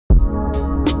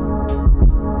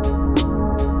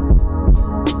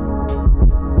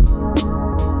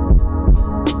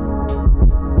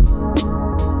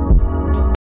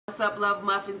What's up, love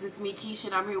muffins? It's me, Keisha,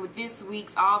 and I'm here with this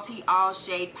week's All Tea All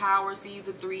Shade Power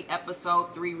Season 3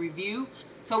 Episode 3 review.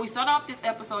 So we start off this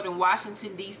episode in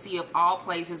Washington, D.C. of all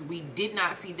places. We did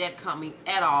not see that coming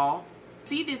at all.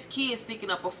 See this kid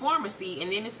sticking up a pharmacy, and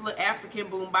then this little African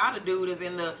Boombada dude is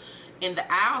in the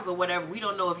aisles or whatever. We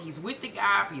don't know if he's with the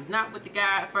guy, if he's not with the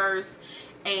guy at first.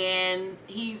 And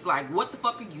he's like, what the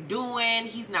fuck are you doing?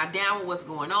 He's not down with what's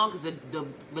going on because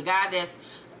the guy that's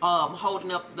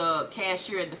holding up the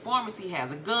cashier at the pharmacy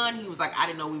has a gun. He was like, I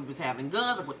didn't know we was having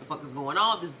guns. Like, what the fuck is going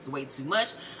on? This is way too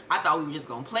much. I thought we were just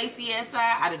gonna play CSI.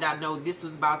 I did not know this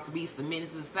was about to be some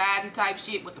menace to society type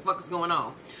shit. What the fuck is going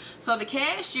on? So the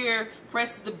cashier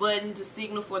presses the button to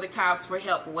signal for the cops for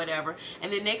help or whatever.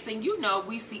 And the next thing you know,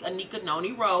 we see Anika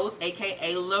Noni Rose,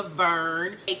 aka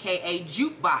Laverne, aka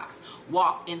Jukebox,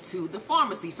 walk into the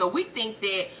pharmacy. So we think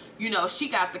that, you know, she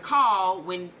got the call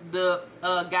when the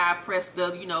guy pressed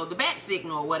the, you know, the bat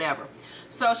signal or whatever.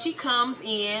 So she comes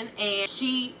in and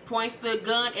she points the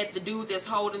gun at the dude that's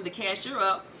holding the cashier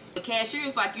up. The cashier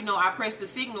is like, you know, I pressed the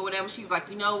signal or whatever. She's like,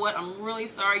 you know what? I'm really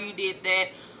sorry you did that.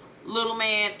 Little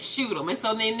man, shoot him. And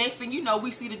so then next thing you know, we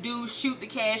see the dude shoot the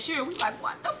cashier. We like,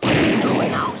 what the fuck is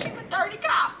going on? She's a dirty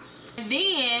cop. And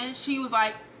then she was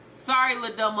like, sorry,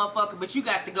 little dumb motherfucker, but you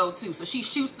got to go too. So she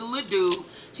shoots the little dude.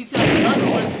 She tells the other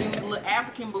little dude, the little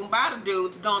African Boombada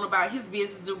dude's gone about his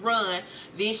business to run.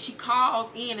 Then she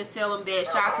calls in and tell him that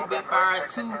shots have been fired.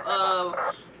 Two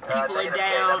people are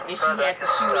down, and she had to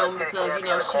shoot them because, you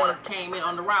know, she came in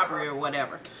on the robbery or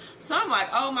whatever. So I'm like,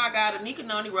 oh my God, Anika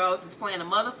Noni Rose is playing a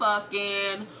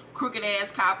motherfucking crooked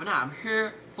ass cop, and I'm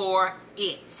here for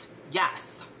it.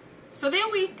 Yes. So then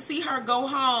we see her go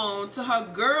home to her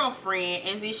girlfriend,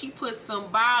 and then she puts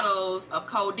some bottles of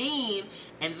codeine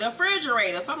in the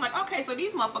refrigerator. So I'm like, okay, so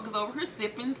these motherfuckers over here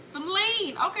sipping some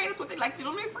lean. Okay, that's what they like to do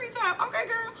in their free time. Okay,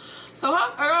 girl. So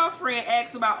her girlfriend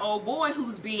asks about old boy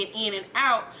who's been in and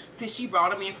out since she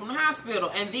brought him in from the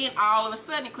hospital. And then all of a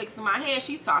sudden it clicks in my head,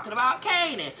 she's talking about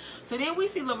Kanan. So then we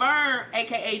see Laverne,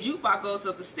 aka Jukebox, goes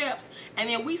up the steps, and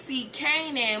then we see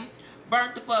Kanan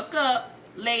burnt the fuck up,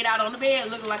 laid out on the bed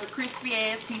looking like a crispy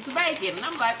ass piece of bacon. And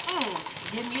I'm like,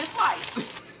 give me a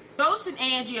slice. Ghost and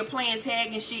Angie are playing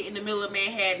tag and shit in the middle of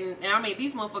Manhattan. And I mean,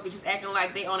 these motherfuckers just acting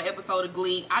like they on an episode of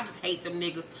Glee. I just hate them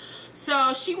niggas.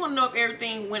 So she want to know if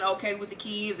everything went okay with the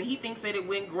kids, and he thinks that it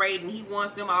went great, and he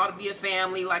wants them all to be a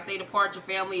family, like they the Partridge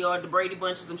Family or the Brady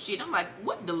Bunch or some shit. I'm like,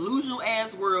 what delusional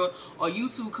ass world are you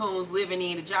two coons living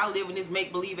in? That y'all live in this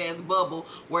make-believe ass bubble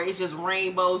where it's just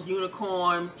rainbows,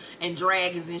 unicorns, and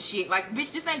dragons and shit. Like,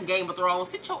 bitch, this ain't Game of Thrones.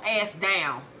 Sit your ass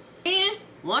down. And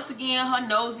once again, her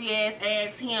nosy ass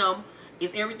asks him,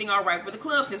 is everything all right with the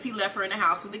club, since he left her in the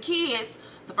house with the kids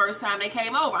the first time they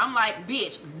came over. I'm like,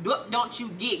 bitch, don't you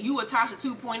get, you a Tasha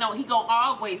 2.0. He gonna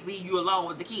always leave you alone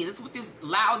with the kids. That's what this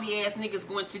lousy ass nigga's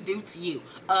going to do to you.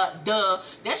 Duh.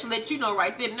 That should let you know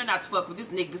right there they're not to fuck with this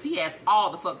nigga, because he has all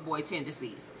the fuckboy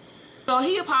tendencies. So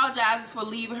he apologizes for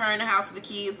leaving her in the house with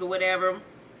the kids or whatever.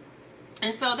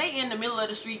 And so they in the middle of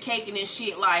the street caking and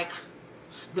shit like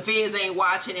the feds ain't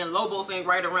watching and Lobos ain't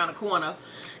right around the corner.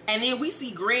 And then we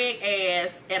see Greg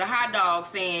ass at a hot dog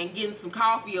stand getting some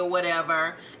coffee or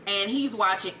whatever, and he's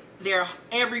watching their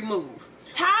every move.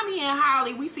 Tommy and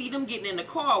Holly, we see them getting in the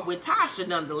car with Tasha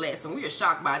nonetheless, and we are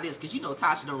shocked by this because, you know,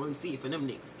 Tasha don't really see it for them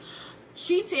niggas.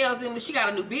 She tells them that she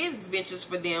got a new business ventures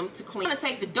for them to clean. They're going to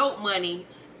take the dope money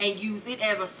and use it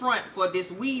as a front for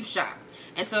this weave shop.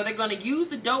 And so they're going to use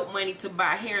the dope money to buy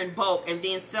hair in bulk and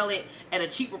then sell it at a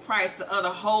cheaper price to other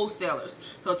wholesalers.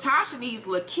 So Tasha needs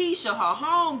Lakeisha, her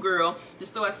homegirl, to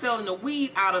start selling the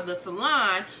weave out of the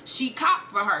salon she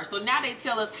copped for her. So now they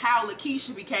tell us how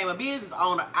Lakeisha became a business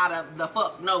owner out of the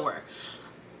fuck nowhere.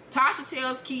 Tasha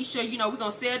tells Keisha, you know, we're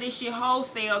going to sell this shit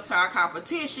wholesale to our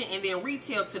competition and then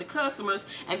retail to the customers,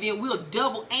 and then we'll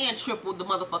double and triple the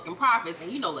motherfucking profits.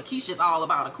 And, you know, Lakeisha's all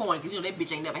about a coin because, you know, that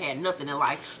bitch ain't never had nothing in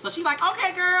life. So she's like,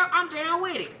 okay, girl, I'm down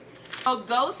with it. So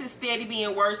Ghost is steady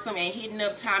being worrisome and hitting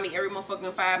up Tommy every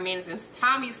motherfucking 5 minutes, and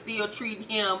Tommy's still treating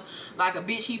him like a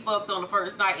bitch he fucked on the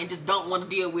first night and just don't want to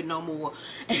deal with no more.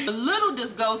 And little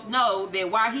does Ghost know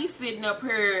that while he's sitting up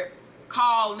here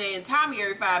calling Tommy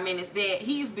every 5 minutes, that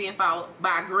he's being followed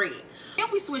by Greg. Then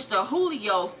we switched to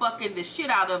Julio fucking the shit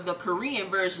out of the Korean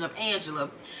version of Angela.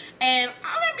 And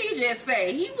let me just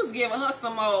say, he was giving her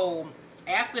some old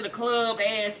after the club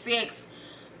ass sex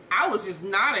I was just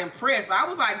not impressed. I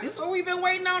was like, this what we've been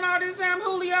waiting on all this time,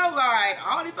 Julio? Like,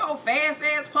 all this old fast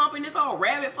ass pumping, this old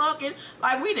rabbit fucking.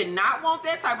 Like, we did not want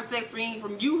that type of sex scene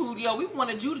from you, Julio. We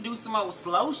wanted you to do some old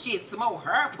slow shit, some old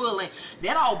hair pulling.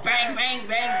 That old bang, bang,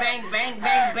 bang, bang, bang,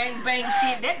 bang, bang, bang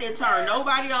shit. That didn't turn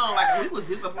nobody on. Like, we was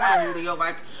disappointed, Julio.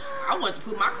 Like, I wanted to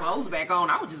put my clothes back on.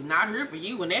 I was just not here for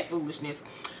you and that foolishness.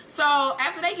 So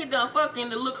after they get done fucking,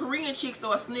 the little Korean chick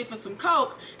starts sniffing some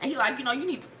coke, and he like, you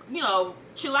need to,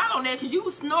 chill out on that, because you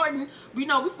was snorting,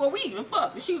 before we even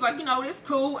fucked. And she was like, this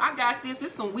cool, I got this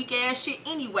some weak ass shit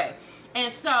anyway. And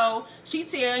so she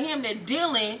tell him that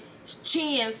Dylan,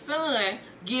 Chen's son,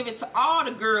 give it to all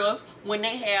the girls when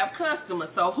they have customers.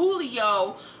 So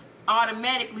Julio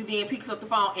automatically then picks up the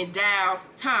phone and dials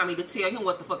Tommy to tell him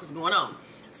what the fuck is going on.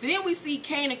 So then we see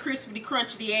Kane and Crispy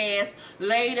Crunchy ass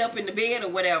laid up in the bed or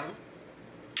whatever.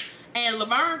 And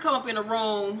Laverne come up in the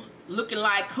room looking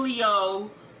like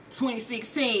Cleo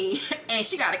 2016. And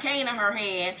she got a cane in her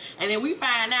hand. And then we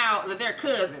find out that they're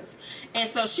cousins. And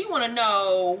so she want to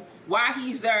know why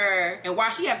he's there and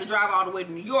why she have to drive all the way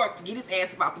to New York to get his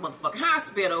ass about the motherfucking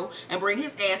hospital and bring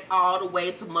his ass all the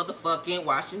way to motherfucking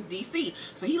Washington, D.C.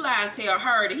 So he lied and tell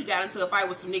her that he got into a fight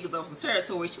with some niggas over some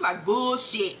territory. She like,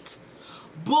 bullshit.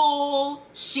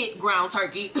 Bullshit, ground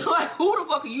turkey. Like, who the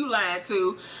fuck are you lying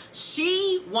to?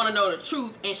 She want to know the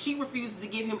truth, and she refuses to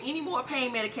give him any more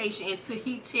pain medication until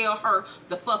he tell her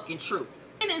the fucking truth.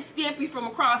 And then Stimpy from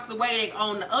across the way, they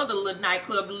own the other little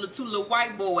nightclub, the two little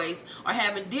white boys are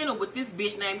having dinner with this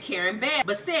bitch named Karen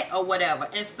Bassett or whatever.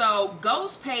 And so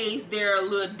Ghost pays their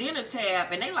little dinner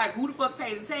tab, and they like, who the fuck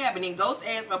pays the tab? And then Ghost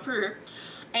asks up here,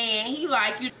 and he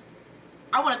like,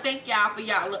 I want to thank y'all for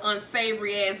y'all little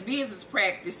unsavory ass business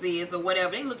practices or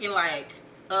whatever. They looking like,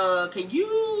 can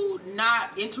you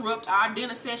not interrupt our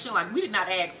dinner session? Like, we did not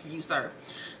ask for you, sir.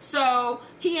 So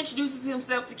he introduces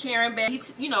himself to Karen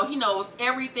Bass. He knows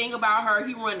everything about her.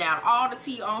 He run down all the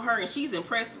tea on her, and she's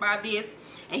impressed by this.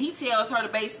 And he tells her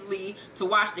to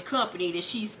watch the company that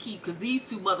she's keep, because these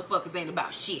two motherfuckers ain't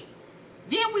about shit.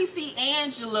 Then we see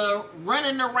Angela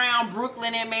running around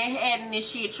Brooklyn and Manhattan and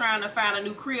shit, trying to find a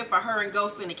new crib for her and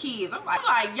Ghost and the kids. I'm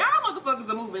like, y'all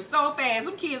motherfuckers are moving so fast.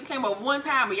 Them kids came over one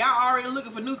time and y'all already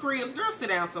looking for new cribs. Girl, sit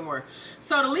down somewhere.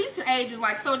 So the leasing agent's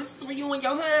like, so this is for you and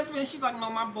your husband? And she's like,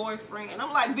 no, my boyfriend. And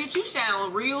I'm like, bitch, you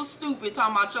sound real stupid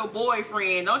talking about your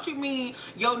boyfriend. Don't you mean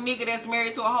your nigga that's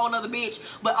married to a whole nother bitch?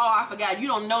 But oh, I forgot, you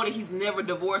don't know that he's never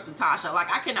divorcing Tasha.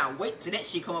 Like, I cannot wait till that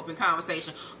shit come up in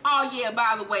conversation. Oh yeah,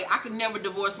 by the way, I could never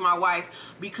divorce my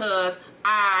wife because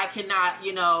I cannot,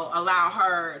 allow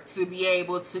her to be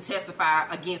able to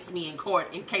testify against me in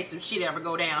court in case some shit ever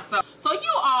go down. So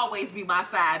you always be my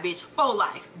side, bitch, for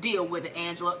life. Deal with it,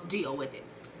 Angela. Deal with it.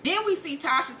 Then we see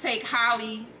Tasha take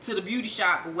Holly to the beauty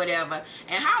shop or whatever,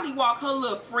 and Holly walk her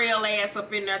little frail ass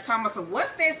up in there talking about, so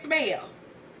what's that smell?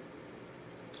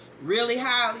 Really,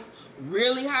 Holly?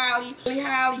 Really, Holly? Really,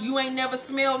 Holly? You ain't never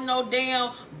smelled no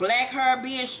damn black hair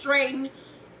being straightened?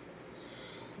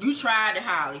 You tried it,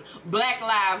 Holly. Black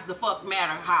lives the fuck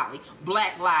matter, Holly.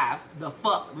 Black lives the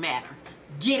fuck matter.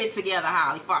 Get it together,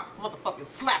 Holly. Fuck, motherfucking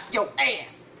slap your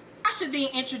ass. Tasha then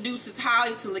introduces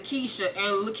Holly to Lakeisha,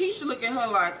 and Lakeisha look at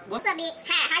her like, what's up, bitch?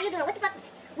 Hi, how you doing? What the fuck?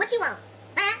 What you want?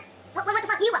 Huh? What the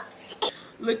fuck you want?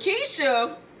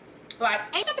 Lakeisha, like,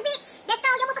 ain't that the bitch that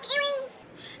stole your motherfucking earrings?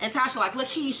 And Tasha like,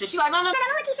 Lakeisha. She like, no,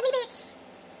 Lakeisha, me bitch.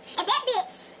 If that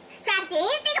bitch tries to say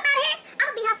anything about her, I'm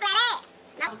gonna beat her flat ass.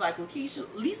 I was like, Lakeisha,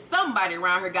 at least somebody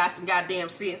around here got some goddamn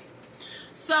sense.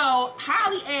 So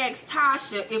Holly asks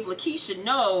Tasha if Lakeisha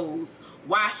knows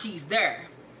why she's there.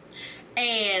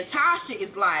 And Tasha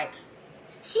is like,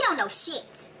 she don't know shit.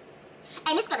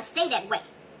 And it's gonna stay that way.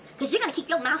 Because you're gonna keep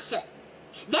your mouth shut.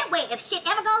 That way, if shit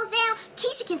ever goes down,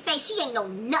 Keisha can say she ain't know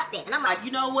nothing. And I'm like, you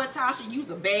know what, Tasha?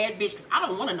 You's a bad bitch, because I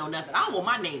don't want to know nothing. I don't want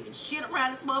my name and shit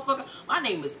around this motherfucker. My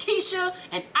name is Keisha,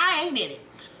 and I ain't in it.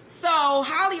 So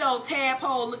Holly old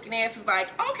tadpole looking ass is like,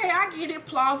 okay, I get it,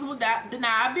 plausible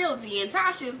deniability. And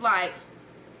Tasha is like,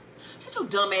 shut your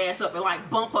dumb ass up and like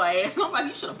bump her ass. And I'm like,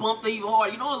 you should have bumped her even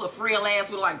harder. You know, a little frail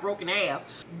ass with like broken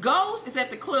half. Ghost is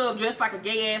at the club dressed like a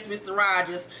gay ass Mr.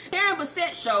 Rogers. Karen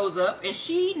Bassett shows up and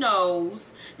she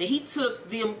knows that he took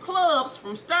them clubs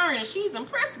from Stern, and she's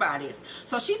impressed by this.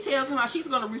 So she tells him how she's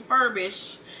going to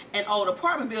refurbish an old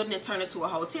apartment building and turn it to a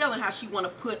hotel, and how she want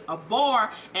to put a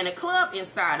bar and a club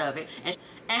inside of it, and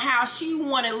how she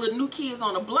wanted little new kids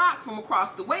on the block from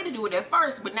across the way to do it at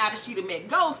first, but now that she done met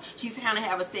Ghost, she's kind of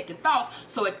having second thoughts.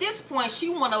 So at this point, she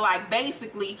want to like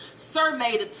basically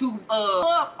survey the two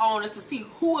club owners to see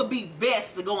who would be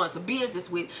best to go into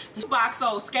business with. This box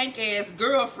old skank ass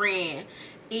girlfriend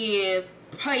is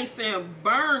placing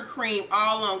burn cream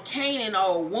all on Kanan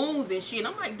old wounds and shit.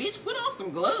 I'm like, bitch, put on some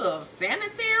gloves.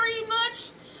 Sanitary much?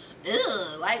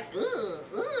 Ugh, like,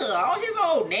 ugh. All his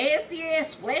old nasty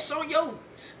ass flesh on your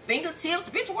fingertips.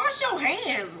 Bitch, wash your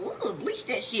hands. Ugh, bleach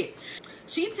that shit.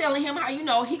 She telling him how, you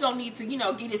know, he gonna need to, you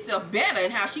know, get himself better,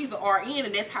 and how she's an RN,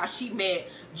 and that's how she met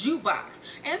Jukebox.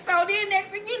 And so then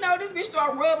next thing you know, this bitch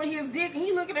start rubbing his dick, and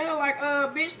he looking at her like,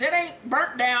 bitch, that ain't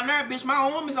burnt down there, bitch. My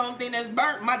arm is the only thing that's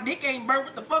burnt. My dick ain't burnt.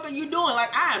 What the fuck are you doing?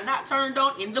 Like, I am not turned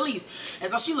on in the least. And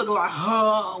so she looking like,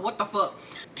 what the fuck?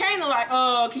 Kana like,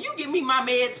 can you give me my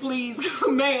meds, please,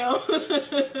 ma'am?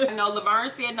 No, Laverne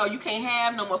said, no, you can't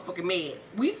have no motherfucking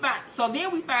meds. So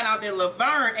then we find out that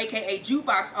Laverne, aka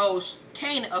Jukebox, owes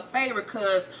Kana a favor,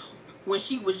 because when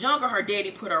she was younger, her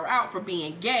daddy put her out for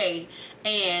being gay,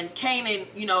 and Kanan,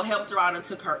 you know, helped her out and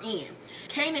took her in.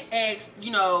 Kanan asked,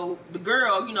 you know, the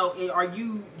girl, you know, are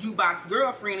you Jukebox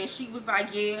girlfriend? And she was like,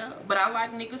 yeah, but I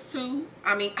like niggas too.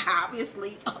 I mean,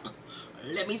 obviously.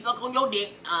 Let me suck on your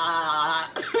dick.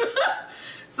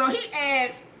 So he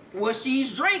asked what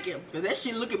she's drinking, because that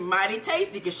shit looking mighty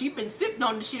tasty, because she been sipping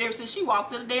on the shit ever since she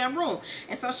walked in the damn room.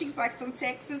 And so she was like, some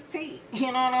Texas tea. You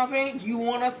know what I'm saying? You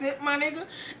want to sip, my nigga?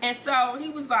 And so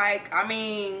he was like, I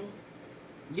mean,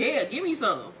 yeah, give me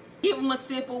some. Give him a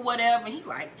sip or whatever. And he's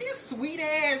like, this sweet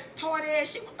ass, tart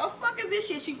ass shit. What the fuck is this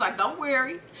shit? She was like, don't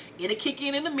worry. It'll kick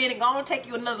in a minute. Go on, take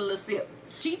you another little sip.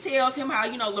 She tells him how,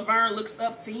 you know, Laverne looks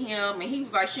up to him, and he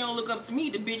was like, she don't look up to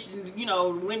me. The bitch, you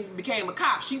know, when he became a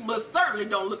cop, she most certainly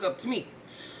don't look up to me.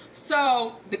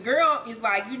 So the girl is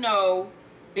like, you know,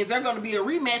 is there going to be a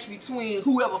rematch between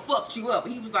whoever fucked you up?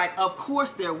 And he was like, of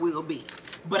course there will be,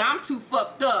 but I'm too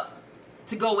fucked up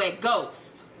to go at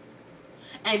Ghost.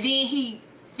 And then he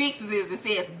fixes it and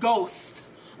says Ghost,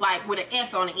 like with an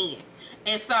S on the end.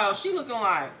 And so she looking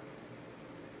like,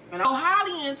 and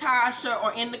O'Holly and Tasha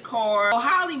are in the car.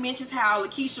 O'Holly mentions how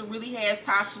Lakeisha really has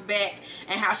Tasha back,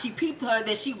 and how she peeped her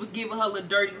that she was giving her little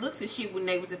dirty looks and shit when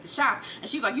they was at the shop. And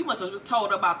she's like, you must have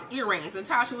told her about the earrings. And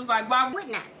Tasha was like, why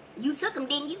wouldn't I? You took them,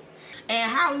 didn't you?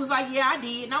 And Holly was like, yeah, I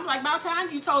did. And I'm like, about time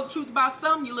you told the truth about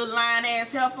something, you little lying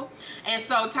ass heifer. And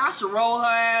so Tasha rolled her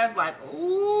ass like,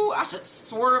 ooh, I should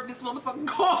swerve this motherfucking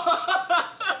car.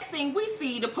 Next thing we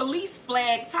see, the police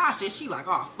flag Tasha. And she like,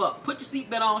 oh, fuck. Put your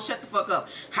seatbelt on. Shut the fuck up.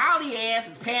 Holly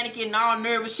ass is panicking, all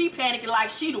nervous. She panicking like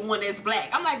she the one that's black.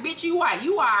 I'm like, bitch, you white.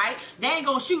 You alright. They ain't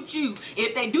gonna shoot you.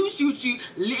 If they do shoot you,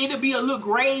 it'll be a little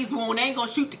graze wound. They ain't gonna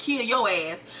shoot to kill your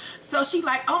ass. So she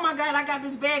like, oh my God, I got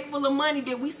this bag full of money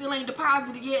that we still ain't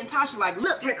deposited yet. And Tasha like,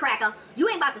 look here, cracker, you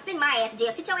ain't about to send my ass to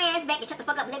jail. Sit your ass back and shut the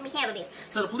fuck up and let me handle this.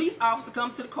 So the police officer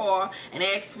comes to the car and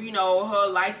asks, you know,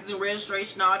 her license and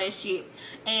registration, all that shit.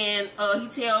 And he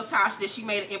tells Tasha that she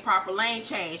made an improper lane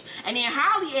change. And then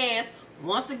Holly asks,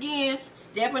 once again,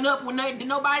 stepping up when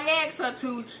nobody asked her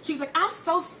to. She was like, I'm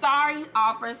so sorry,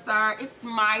 officer. It's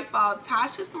my fault.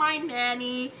 Tasha's my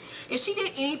nanny. If she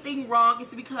did anything wrong,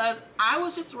 it's because I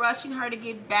was just rushing her to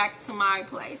get back to my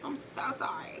place. I'm so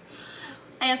sorry.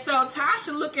 And so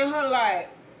Tasha look at her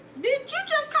like, did you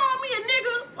just call me a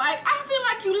nigga? Like, I feel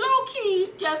like you low-key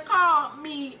just called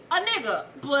me a nigga,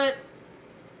 but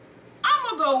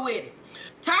I'm gonna go with it.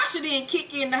 Tasha didn't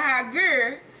kick in the high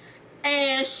gear,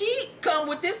 and she come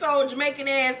with this old Jamaican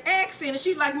ass accent, and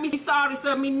she's like, me sorry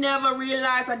sir, me never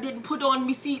realized I didn't put on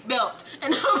me seatbelt.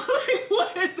 And I'm like,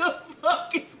 what the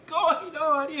fuck is going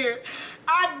on here?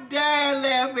 I died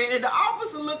laughing, and the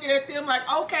officer looking at them like,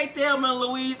 okay, Thelma and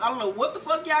Louise, I don't know what the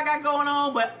fuck y'all got going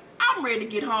on, but I'm ready to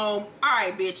get home.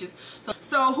 Alright, bitches.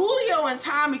 So Julio and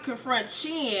Tommy confront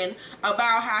Chin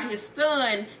about how his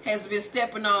son has been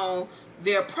stepping on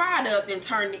their product and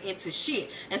turning it into shit.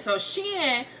 And so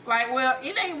Shin like, well,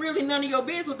 it ain't really none of your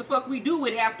business what the fuck we do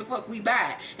with it after the fuck we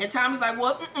buy it. And Tommy's like,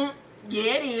 well,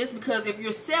 yeah, it is, because if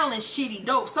you're selling shitty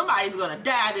dope, somebody's gonna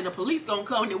die, then the police gonna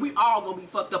come, and then we all gonna be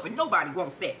fucked up, and nobody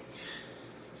wants that.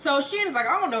 So Shin is like,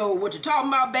 I don't know what you're talking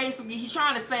about. Basically, he's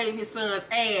trying to save his son's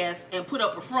ass and put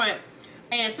up a front.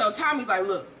 And so Tommy's like,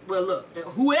 look,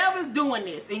 whoever's doing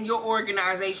this in your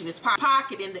organization is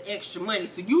pocketing the extra money,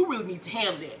 so you really need to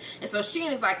handle that. And so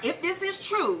Shin is like, if this is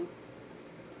true,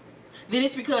 then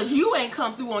it's because you ain't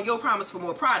come through on your promise for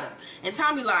more product. And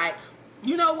Tommy like,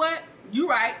 you know what? You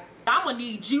right. I'm gonna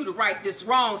need you to right this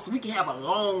wrong so we can have a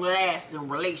long-lasting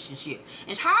relationship.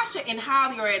 And Tasha and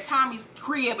Holly are at Tommy's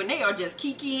crib, and they are just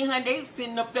kikiing her. They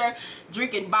sitting up there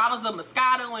drinking bottles of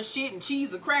Moscato and shit and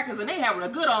cheese and crackers, and they having a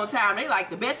good old time. They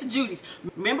like the best of Judy's.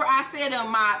 Remember I said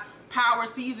in my Power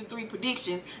Season 3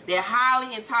 predictions that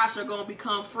Holly and Tasha are gonna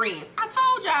become friends. I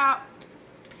told y'all,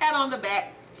 pat on the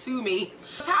back. to me.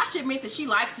 Tasha admits that she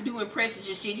likes to do impressions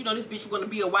and shit. You know, this bitch want to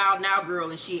be a wild now girl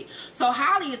and shit. So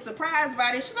Holly is surprised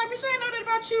by this. She's like, bitch, I ain't know that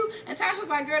about you. And Tasha's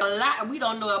like, girl, a lot we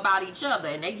don't know about each other.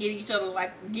 And they give each other a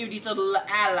little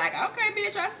eye like, okay,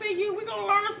 bitch, I see you. We gonna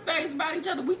learn some things about each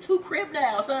other. We two crib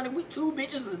now, son. We two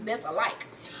bitches that's alike.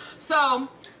 So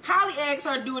Holly asks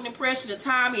her to do an impression of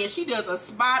Tommy, and she does a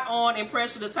spot-on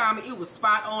impression of Tommy. It was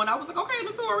spot-on. I was like, okay,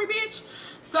 Notori, bitch.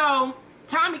 So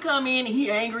Tommy come in, and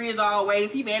he angry as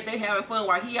always. He mad they having fun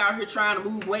while he out here trying to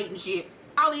move weight and shit.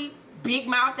 Holly, big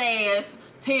mouth ass,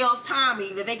 tells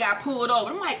Tommy that they got pulled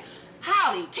over. I'm like,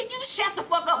 Holly, can you shut the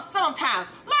fuck up sometimes?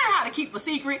 Learn how to keep a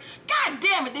secret. God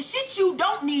damn it, the shit you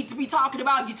don't need to be talking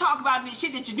about, you talk about, and the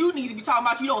shit that you do need to be talking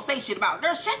about, you don't say shit about.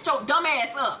 Girl, shut your dumb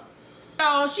ass up.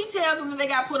 So she tells them that they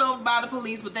got put over by the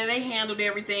police, but then they handled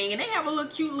everything, and they have a little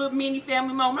cute little mini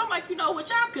family moment. I'm like, you know what,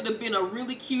 y'all could have been a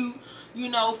really cute, you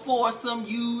know, foursome.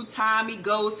 You, Tommy,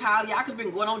 Ghost, Holly, y'all could have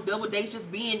been going on double dates,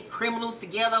 just being criminals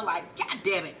together. Like, god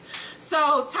damn it.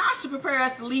 So Tasha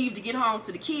prepares to leave to get home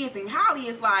to the kids, and Holly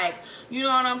is like, you know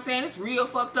what I'm saying, it's real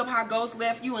fucked up how Ghost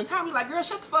left you. And Tommy like, girl,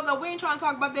 shut the fuck up, we ain't trying to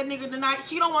talk about that nigga tonight.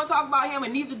 She don't want to talk about him,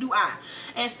 and neither do I.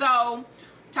 And so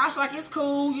Tasha like, it's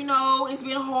cool, you know, it's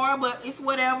been hard, but it's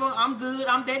whatever. I'm good.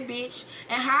 I'm that bitch.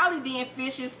 And Holly then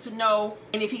fishes to know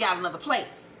and if he got another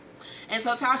place. And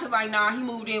so Tasha's like, nah, he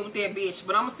moved in with that bitch,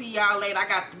 but I'm gonna see y'all later. I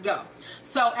got to go.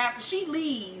 So after she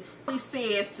leaves, he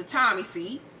says to Tommy,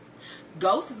 see,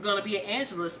 Ghost is gonna be at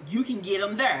Angela's. You can get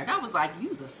him there. And I was like,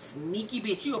 you's a sneaky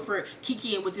bitch. You up here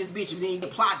kicking with this bitch, and then you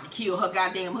plotting to kill her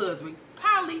goddamn husband.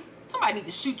 Holly, somebody need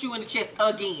to shoot you in the chest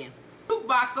again.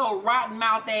 Box old rotten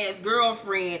mouth ass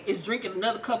girlfriend is drinking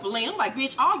another cup of lean. I'm like,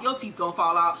 bitch, all your teeth gonna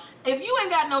fall out. If you ain't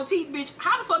got no teeth, bitch,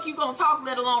 how the fuck you gonna talk,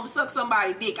 let alone to suck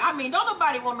somebody's dick? I mean, don't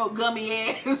nobody want no gummy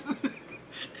ass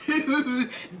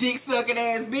dick sucking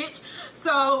ass bitch.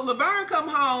 So Laverne come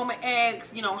home and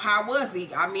asks, you know, how was he?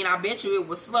 I mean, I bet you it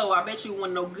was slow. I bet you it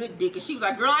wasn't no good dick. And she was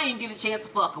like, girl, I didn't get a chance to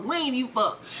fuck her. We ain't even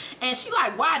fuck. And she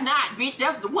like, why not, bitch?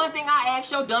 That's the one thing I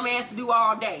asked your dumb ass to do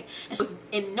all day. And she was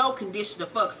in no condition to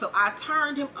fuck. So I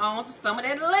turned him on to some of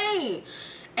that lean.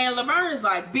 And Laverne is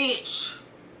like, bitch,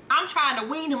 I'm trying to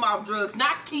wean him off drugs,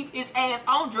 not keep his ass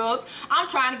on drugs. I'm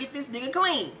trying to get this nigga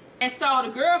clean. And so the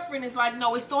girlfriend is like,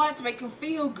 no, it started to make him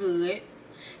feel good.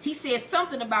 He said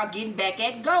something about getting back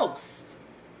at Ghost.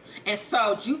 And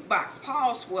so Jukebox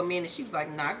paused for a minute. She was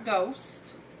like, not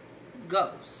Ghost.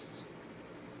 Ghost.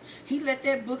 He let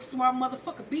that book smart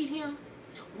motherfucker beat him?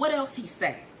 What else he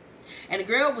say? And the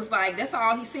girl was like, that's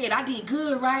all he said. I did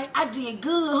good, right? I did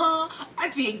good, huh? I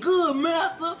did good,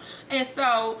 master. And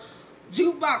so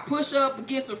Jukebox pushed up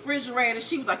against the refrigerator.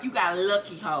 She was like, you got a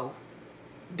lucky hoe.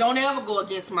 Don't ever go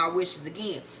against my wishes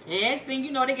again. And the next thing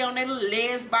you know, they get on their little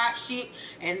lesbot shit,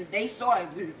 and they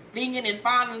start fingering and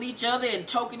fondling each other and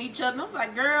choking each other. And I was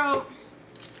like, girl,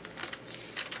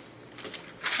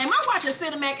 am I watching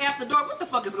Cinemax After Dark? What the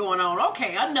fuck is going on?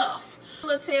 Okay, enough.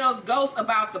 Ella tells Ghost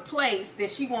about the place that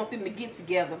she wants them to get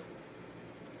together.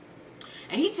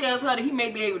 And he tells her that he may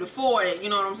be able to afford it, you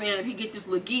know what I'm saying, if he get this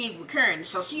little gig with Karen.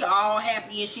 So she all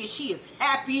happy and shit. She is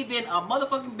happy than a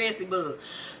motherfucking Bessie bug.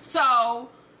 So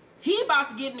he about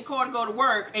to get in the car to go to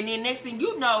work, and then next thing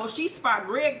you know, she spot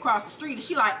Greg across the street, and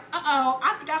she like, uh-oh,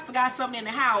 I think I forgot something in the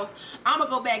house. I'm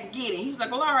gonna go back and get it. He was like,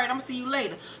 well, all right, I'm gonna see you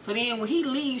later. So then when he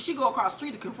leaves, she go across the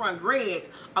street to confront Greg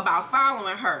about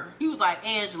following her. He was like,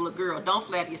 Angela, girl, don't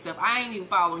flatter yourself. I ain't even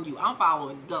following you. I'm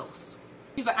following Ghost.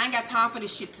 He's like, I ain't got time for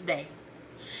this shit today.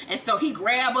 And so he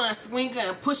grab her and swing her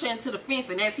and push her into the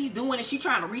fence, and as he's doing it, she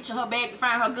trying to reach in her bag to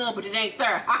find her gun, but it ain't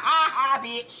there. Ha ha ha,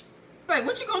 bitch. Like,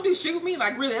 what you gonna do, shoot me?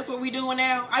 Like, really, that's what we doing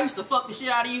now? I used to fuck the shit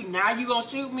out of you, now you gonna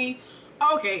shoot me?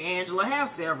 Okay, Angela, have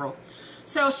several.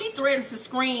 So she threatens to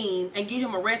scream and get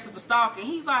him arrested for stalking.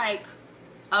 He's like,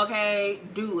 okay,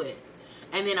 do it.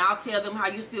 And then I'll tell them how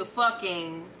you still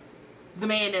fucking the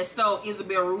man that stole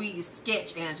Isabel Ruiz's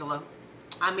sketch, Angela.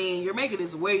 I mean, you're making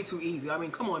this way too easy. I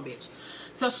mean, come on, bitch.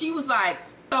 So she was like,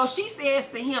 so she says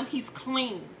to him, he's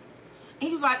clean. And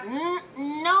he was like,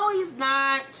 no, he's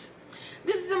not.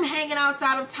 This is him hanging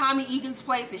outside of Tommy Egan's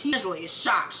place, and Angela is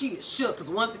shocked. She is shook, because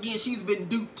once again, she's been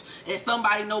duped, and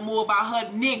somebody know more about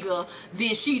her nigga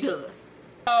than she does.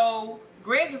 So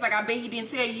Greg is like, I bet he didn't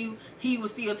tell you he was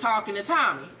still talking to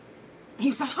Tommy. He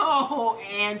was like, oh,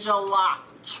 Angela,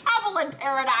 trouble in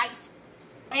paradise.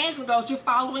 Angela goes, you're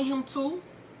following him too?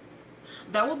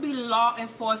 That would be law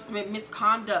enforcement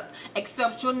misconduct,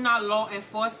 except you're not law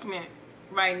enforcement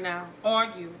right now,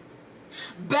 are you?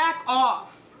 Back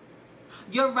off.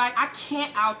 You're right, I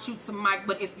can't out you to Mike,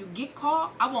 but if you get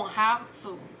caught, I won't have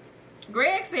to.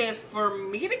 Greg says, for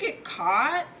me to get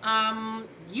caught,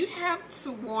 you'd have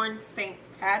to warn St.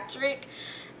 Patrick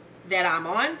that I'm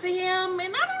on to him,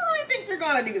 and I don't really think you're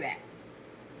gonna do that.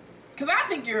 Because I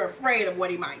think you're afraid of what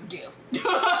he might do. Big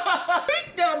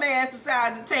dumbass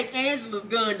decides to take Angela's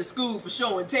gun to school for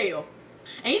show and tell.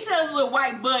 And he tells his little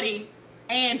white buddy,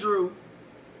 Andrew,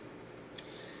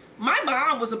 my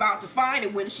mom was about to find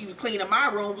it when she was cleaning my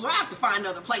room, so I have to find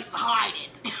another place to hide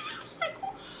it. Like,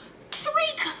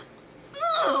 Tariq,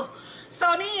 ugh.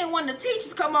 So then when the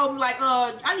teachers come over, like,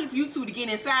 I need for you two to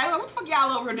get inside. Like, what the fuck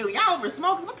y'all over here doing? Y'all over here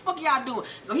smoking? What the fuck y'all doing?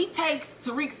 So he takes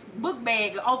Tariq's book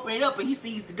bag and open it up, and he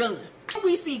sees the gun.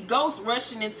 We see Ghost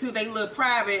rushing into their little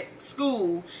private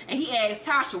school, and he asks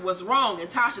Tasha what's wrong, and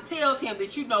Tasha tells him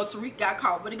that, you know, Tariq got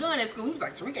caught with a gun at school. He was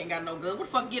like, Tariq ain't got no gun. What the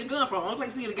fuck get a gun from? The only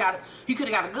place he could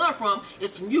have got a gun from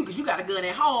is from you, because you got a gun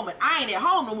at home, and I ain't at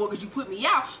home no more because you put me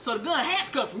out, so the gun had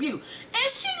to come from you.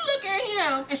 And she looked at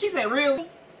him, and she said, really?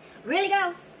 Really,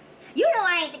 Ghost? You know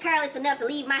I ain't the careless enough to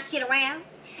leave my shit around.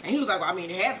 And he was like, well, I mean,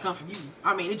 it had to come from you.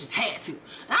 I mean, it just had to. And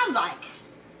I'm like,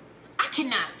 I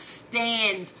cannot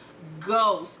stand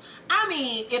Ghost. I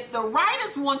mean, if the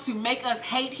writers want to make us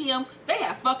hate him, they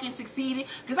have fucking succeeded.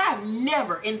 Because I have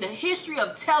never in the history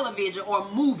of television or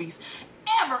movies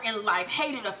ever in life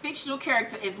hated a fictional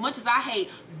character as much as I hate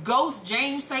Ghost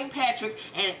James St. Patrick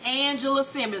and Angela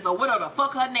Simmons, or whatever the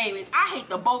fuck her name is. I hate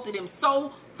the both of them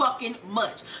so fucking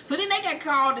much. So then they got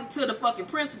called into the fucking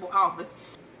principal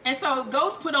office. And so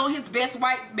Ghost put on his best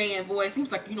white man voice. He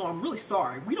was like, you know, I'm really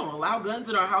sorry. We don't allow guns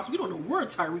in our house. We don't know where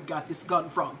Tariq got this gun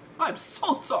from. I'm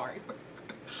so sorry.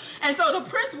 And so the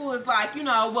principal is like, you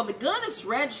know, well, the gun is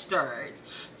registered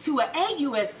to an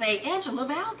AUSA Angela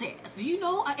Valdez. Do you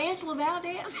know Angela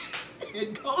Valdez?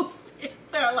 And Ghost sitting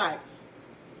there like,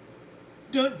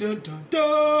 dun dun dun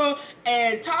dun.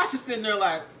 And Tasha's sitting there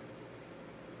like,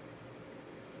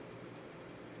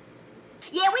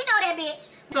 yeah, we know that bitch.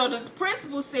 So the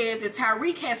principal says that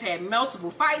Tariq has had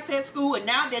multiple fights at school, and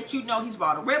now that you know he's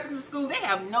brought a weapon to school, they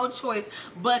have no choice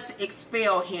but to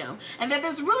expel him. And that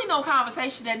there's really no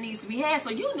conversation that needs to be had, so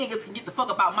you niggas can get the fuck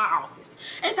about my office.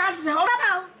 And Tasha said, hold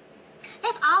on.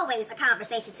 There's always a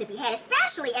conversation to be had,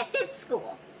 especially at this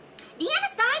school. Deanna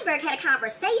Steinberg had a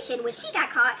conversation when she got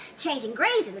caught changing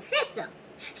grades in the system.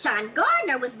 Sean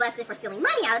Gardner was busted for stealing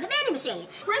money out of the vending machine.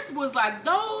 Principal was like,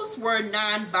 those were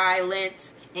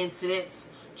non-violent incidents.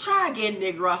 Try again,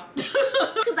 nigga.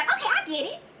 She was like, okay, I get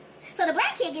it. So the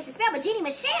black kid gets expelled, but Jenny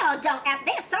Michelle don't after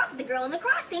they assaulted the girl in the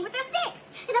cross scene with their sticks.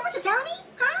 Is that what you're telling me?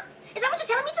 Huh? Is that what you're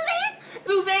telling me, Suzanne?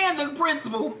 Suzanne, the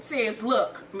principal, says,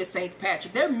 look, Miss St.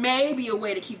 Patrick, there may be a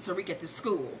way to keep Tariq at this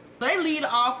school. So they leave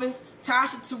the office.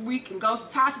 Tasha, Tariq, and goes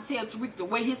to Tasha tell Tariq to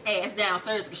weigh his ass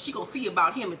downstairs because she gonna see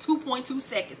about him in 2.2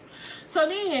 seconds. So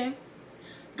then,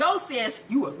 Ghost says,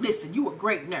 you a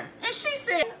great nurse. And she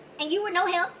said, and you were no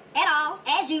help at all,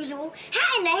 as usual.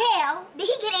 How in the hell did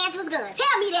he get Angela's gun?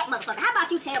 Tell me that, motherfucker. How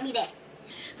about you tell me that?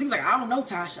 So he was like, I don't know,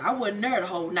 Tasha. I wasn't there the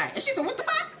whole night. And she said, what the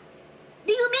fuck?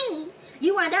 Do you mean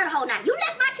you weren't there the whole night? You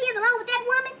left my kids alone with that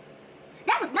woman?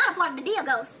 That was not a part of the deal,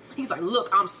 Ghost. He's like, look,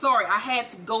 I'm sorry. I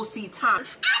had to go see Tom.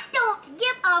 I don't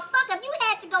give a fuck if you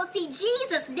had to go see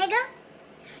Jesus, nigga.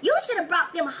 You should have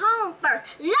brought them home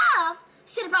first. Love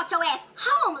should have brought your ass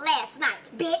home last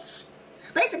night, bitch.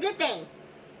 But it's a good thing.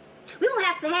 We won't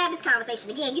have to have this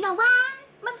conversation again. You know why,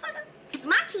 motherfucker? Because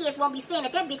my kids won't be staying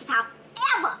at that bitch's house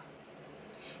ever.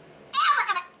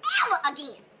 Ever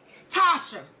again.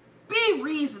 Tasha, be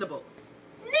reasonable.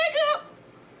 Nigga,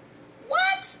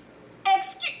 what?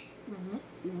 Excuse...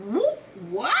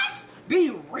 What?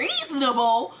 Be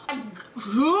reasonable?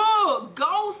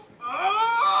 Ghost...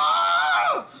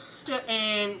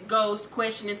 And Ghost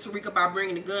questioning Tariq about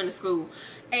bringing the gun to school.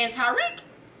 And Tariq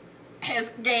has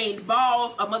gained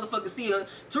balls of motherfucking steel.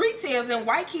 Tariq tells them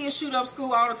white kids shoot up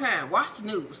school all the time. Watch the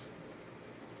news.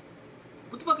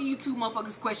 What the fuck are you two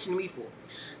motherfuckers questioning me for?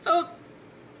 So,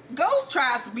 Ghost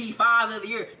tries to be father of the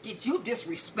year. Did you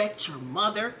disrespect your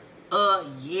mother?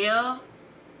 Yeah.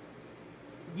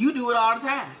 You do it all the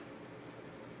time.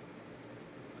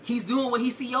 He's doing what he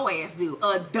see your ass do.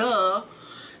 Duh.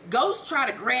 Ghost try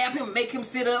to grab him and make him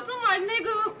sit up. I'm like,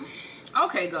 nigga,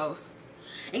 okay, Ghost.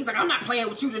 And he's like, I'm not playing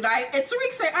with you tonight. And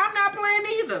Tariq said, I'm not playing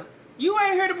either. You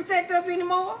ain't here to protect us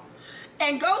anymore.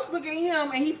 And Ghost look at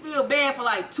him and he feel bad for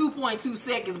like 2.2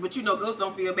 seconds, but you know Ghost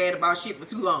don't feel bad about shit for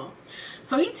too long.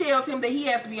 So he tells him that he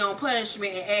has to be on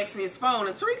punishment and asks for his phone.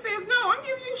 And Tariq says, no, I'm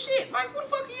giving you shit. Like, who the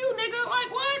fuck are you, nigga?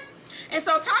 Like, what? And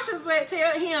so Tasha's like,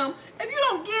 tell him, if you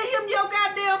don't give him your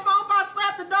goddamn phone, if I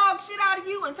slap the dog shit out of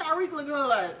you. And Tariq look at her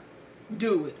like,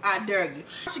 do it. I dare you.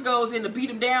 Tasha goes into beat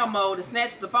him down mode and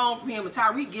snatches the phone from him. And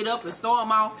Tariq get up and storm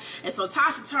off. And so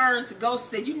Tasha turned to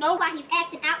Ghost and said, you know why he's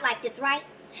acting out like this, right?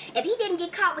 If he didn't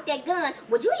get caught with that gun,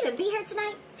 would you even be here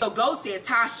tonight? So Ghost says,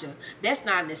 Tasha, that's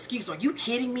not an excuse. Are you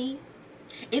kidding me?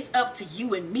 It's up to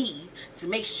you and me to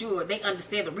make sure they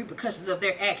understand the repercussions of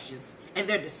their actions and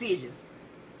their decisions.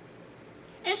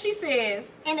 And she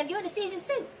says, and of your decisions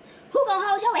too. Who gonna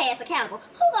hold your ass accountable?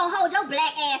 Who gonna hold your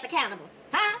black ass accountable?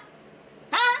 Huh?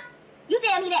 Huh? You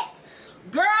tell me that.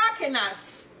 Girl, I cannot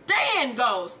stand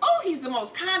Ghost. Oh, he's the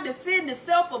most condescending,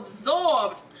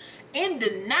 self-absorbed, in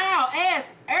denial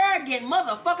ass, arrogant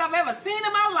motherfucker I've ever seen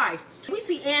in my life. We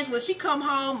see Angela, she come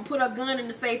home and put her gun in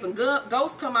the safe, and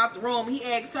Ghost come out the room. He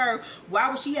asks her, why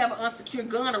would she have an unsecured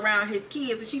gun around his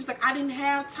kids? And she was like, I didn't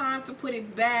have time to put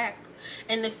it back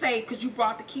in the safe because you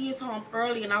brought the kids home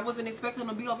early and I wasn't expecting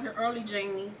them to be over here early,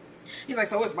 Jamie. He's like,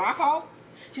 so it's my fault?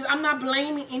 She's like, I'm not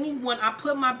blaming anyone. I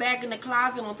put my bag in the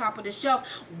closet on top of the shelf.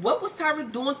 What was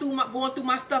Tyreek doing going through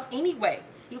my stuff anyway?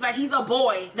 He's like, he's a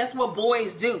boy. That's what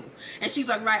boys do. And she's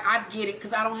like, right, I get it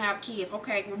because I don't have kids.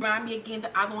 Okay, remind me again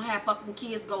that I don't have fucking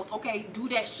kids, Ghost. Okay, do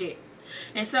that shit.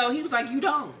 And so he was like, you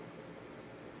don't.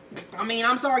 I mean,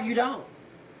 I'm sorry, you don't.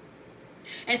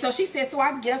 And so she said, so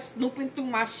I guess snooping through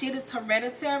my shit is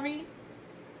hereditary?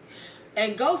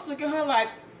 And Ghost look at her like,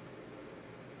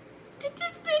 did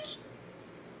this bitch...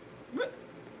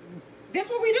 That's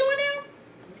what we doing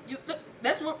now?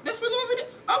 That's really what we do?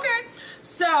 Okay.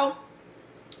 So...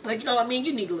 like, you know what I mean?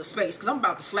 You need a little space because I'm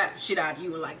about to slap the shit out of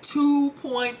you in like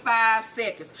 2.5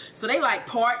 seconds. So they like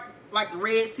part like the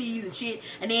Red Seas and shit.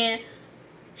 And then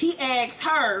he asks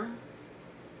her,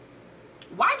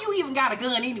 why you even got a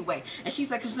gun anyway? And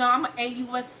she's like, because you know, I'm an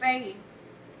AUSA.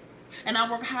 And I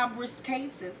work high risk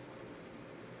cases.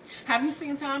 Have you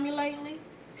seen Tommy lately?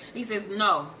 He says,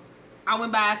 no. I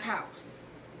went by his house.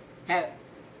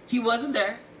 He wasn't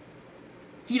there.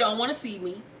 He don't want to see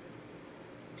me.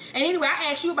 And anyway,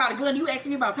 I asked you about a gun. You asked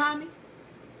me about Tommy.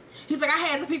 He's like, I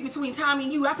had to pick between Tommy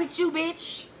and you. I picked you,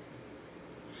 bitch.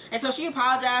 And so she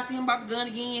apologized to him about the gun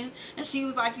again. And she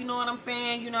was like, you know what I'm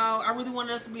saying? You know, I really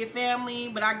wanted us to be a family,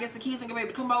 but I guess the kids ain't gonna be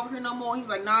able to come over here no more. He was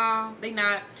like, nah, they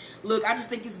not. Look, I just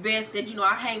think it's best that, you know,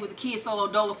 I hang with the kids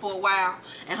solo dolo for a while.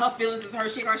 And her feelings is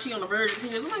hurt. She like she on the verge of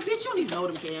tears. I'm like, bitch, you don't even know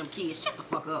them damn kids. Shut the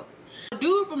fuck up. The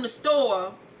dude from the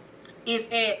store is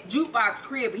at Jukebox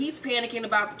crib. He's panicking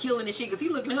about the killing and shit because he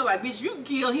looking at her like, bitch, you can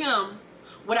kill him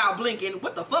without blinking.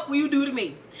 What the fuck will you do to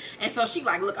me? And so she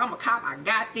like, look, I'm a cop. I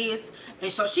got this.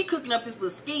 And so she cooking up this little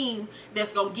scheme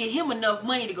that's going to get him enough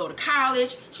money to go to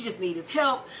college. She just need his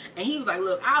help. And he was like,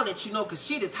 look, I'll let you know because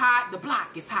shit is hot. The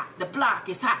block is hot. The block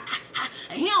is hot.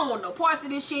 And he don't want no parts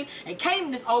of this shit. And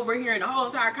Kaden is over here in the whole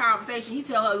entire conversation. He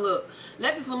tell her, look,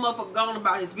 let this little motherfucker go on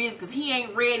about his business because he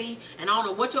ain't ready. And I don't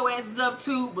know what your ass is up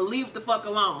to, but leave it the fuck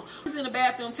alone. He's in the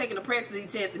bathroom taking a pregnancy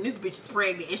test and this bitch is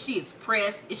pregnant. And she is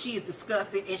pressed and she is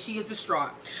disgusted and she is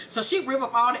distraught. So she rip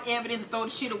up all the evidence and throw the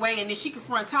shit away, and then she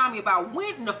confront Tommy about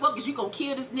when in the fuck is you gonna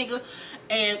kill this nigga?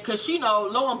 And cause she know,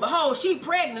 lo and behold, she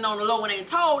pregnant on the low and ain't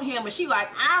told him, and she like,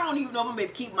 I don't even know if I'm gonna be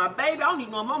able to keep my baby. I don't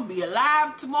even know if I'm gonna be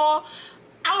alive tomorrow.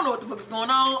 I don't know what the fuck is going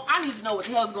on. I need to know what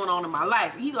the hell is going on in my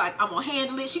life. He like, I'm gonna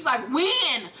handle it. She's like,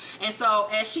 when? And so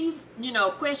as she's, you know,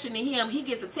 questioning him, he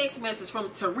gets a text message from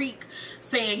Tariq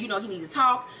saying, you know, he need to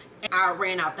talk. And I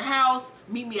ran out the house,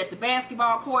 meet me at the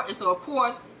basketball court. And so of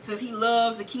course, since he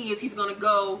loves the kids, he's gonna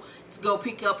go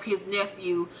pick up his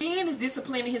nephew. Ken is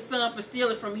disciplining his son for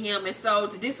stealing from him, and so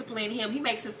to discipline him, he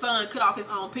makes his son cut off his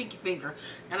own pinky finger.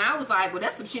 And I was like, well,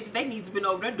 that's some shit that they need to been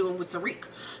over there doing with Tariq.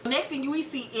 The next thing we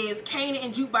see is Kanan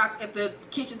and Jukebox at the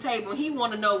kitchen table. He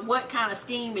want to know what kind of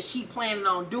scheme is she planning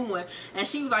on doing. And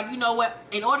she was like, you know what,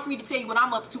 in order for me to tell you what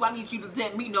I'm up to, I need you to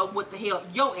let me know what the hell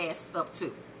your ass is up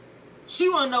to. She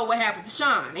want to know what happened to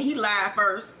Sean, and he lied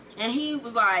first. And he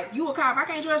was like, you a cop, I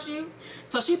can't trust you.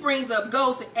 So she brings up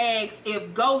Ghost and asks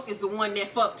if Ghost is the one that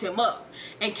fucked him up.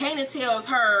 And Kanan tells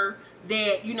her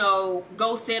that, you know,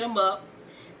 Ghost set him up.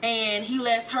 And he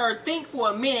lets her think for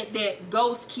a minute that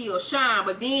Ghost killed Sean.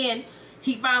 But then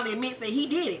he finally admits that he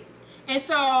did it. And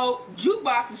so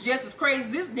Jukebox is just as crazy as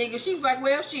this nigga. She was like,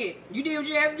 well, shit, you did what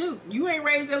you had to do. You ain't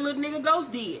raised that little nigga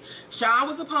Ghost did. Sean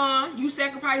was a pawn. You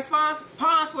sacrificed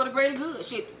pawns for the greater good.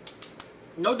 Shit.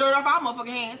 No dirt off our motherfucking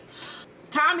hands.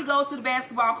 Tommy goes to the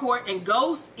basketball court and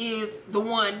Ghost is the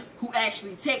one who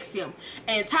actually texts him.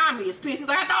 And Tommy is pissed. He's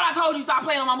like, I thought I told you stop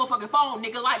playing on my motherfucking phone,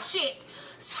 nigga, like shit.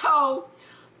 So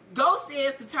Ghost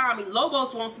says to Tommy,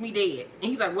 Lobos wants me dead. And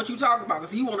he's like, what you talking about?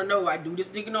 Because he want to know, like, do this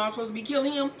nigga know I'm supposed to be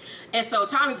killing him? And so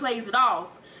Tommy plays it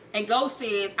off. And Ghost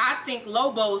says, I think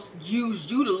Lobos used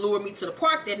you to lure me to the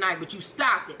park that night, but you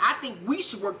stopped it. I think we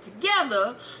should work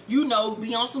together, you know,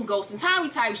 be on some Ghost and Tommy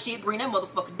type shit, bring that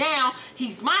motherfucker down.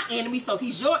 He's my enemy, so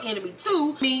he's your enemy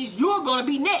too. Means you're gonna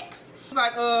be next. It's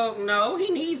like, no,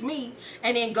 he needs me.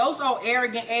 And then Ghost old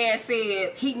arrogant ass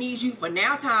says he needs you for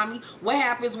now, Tommy. What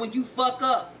happens when you fuck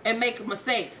up and make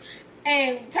mistakes?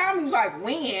 And Tommy was like,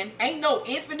 when? Ain't no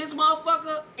if in this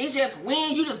motherfucker. It's just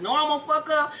when. You just know I'm gonna fuck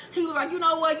up. He was like, you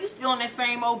know what? You still on that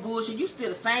same old bullshit. You still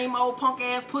the same old punk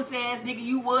ass, pussy ass nigga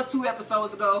you was 2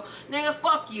 episodes ago. Nigga,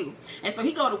 fuck you. And so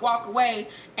he go to walk away,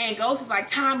 and Ghost is like,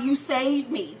 Tom, you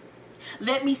saved me.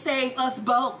 Let me save us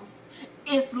both.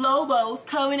 It's Lobos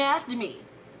coming after me.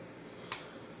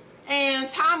 And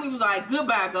Tommy was like,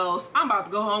 goodbye, Ghost. I'm about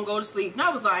to go home, go to sleep. And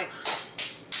I was like,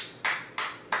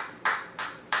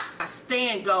 I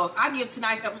stand Ghost. I give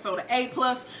tonight's episode an A+.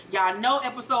 Y'all know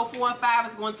episode 4 and 5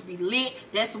 is going to be lit.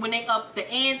 That's when they up the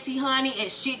ante, honey,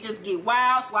 and shit just get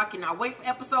wild. So I cannot wait for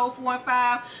episode 4 and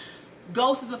 5.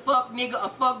 Ghost is a fuck nigga, a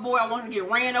fuck boy. I want him to get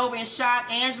ran over and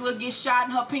shot. Angela gets shot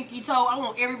in her pinky toe. I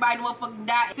want everybody to motherfucking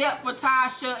die except for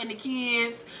Tasha and the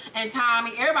kids and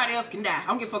Tommy. Everybody else can die. I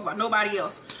don't give a fuck about nobody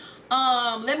else.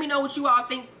 Let me know what you all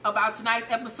think about tonight's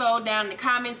episode down in the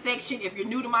comment section. If you're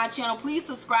new to my channel, please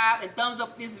subscribe and thumbs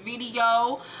up this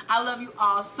video. I love you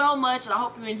all so much, and I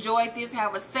hope you enjoyed this.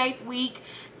 Have a safe week.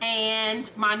 And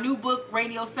my new book,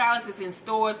 Radio Silence, is in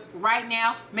stores right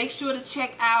now. Make sure to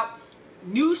check out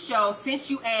new show,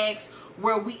 Since You Asked,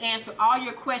 where we answer all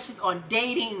your questions on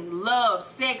dating, love,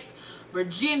 sex,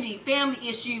 virginity, family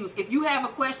issues. If you have a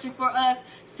question for us,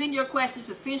 send your questions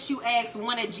to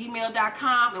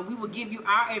since-you-ask1@gmail.com, and we will give you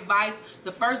our advice.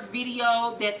 The first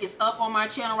video that is up on my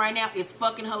channel right now is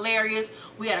fucking hilarious.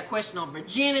 We had a question on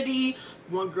virginity.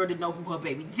 One girl didn't know who her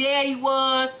baby daddy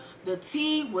was. The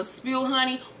tea was spilled,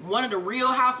 honey. One of the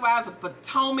Real Housewives of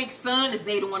Potomac son is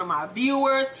dating one of my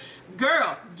viewers.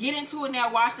 Girl, get into it now.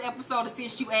 Watch the episode of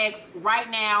Since You Asked right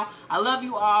now. I love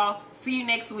you all. See you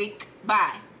next week.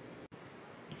 Bye.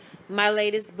 My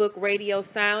latest book, Radio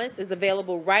Silence, is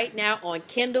available right now on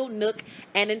Kindle, Nook,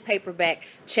 and in paperback.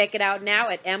 Check it out now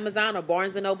at Amazon or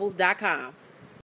BarnesandNobles.com.